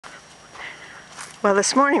Well,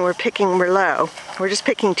 this morning we're picking Merlot. We're just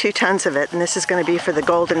picking 2 tons of it, and this is going to be for the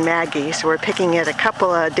Golden Maggie, so we're picking it a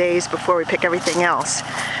couple of days before we pick everything else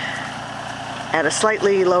at a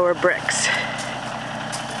slightly lower brix.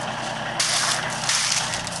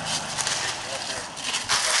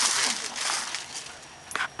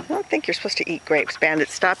 I don't think you're supposed to eat grapes, Bandit.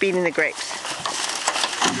 Stop eating the grapes.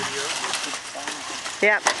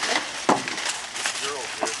 Yep.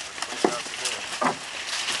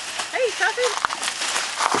 Hey, Tuffy.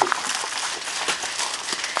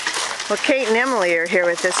 Well, Kate and Emily are here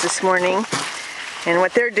with us this morning, and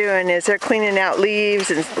what they're doing is they're cleaning out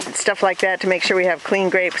leaves and stuff like that to make sure we have clean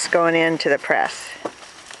grapes going into the press.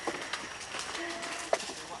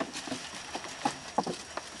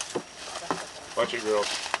 Watch it, girls.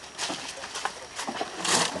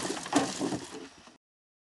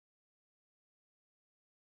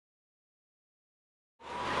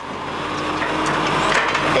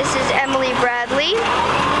 This is Emily Bradley.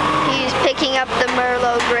 He's picking up the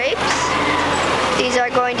Merlot grapes. These are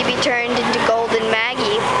going to be turned into Golden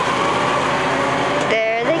Maggie.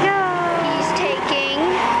 There they go. He's taking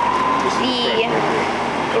the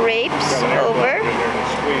grapes over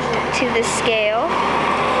to the scale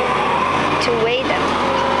to weigh them.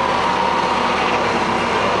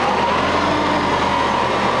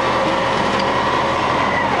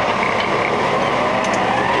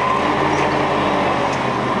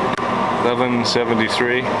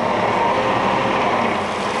 $11.73.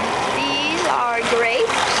 These are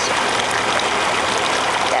grapes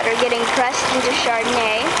that are getting pressed into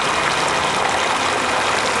Chardonnay.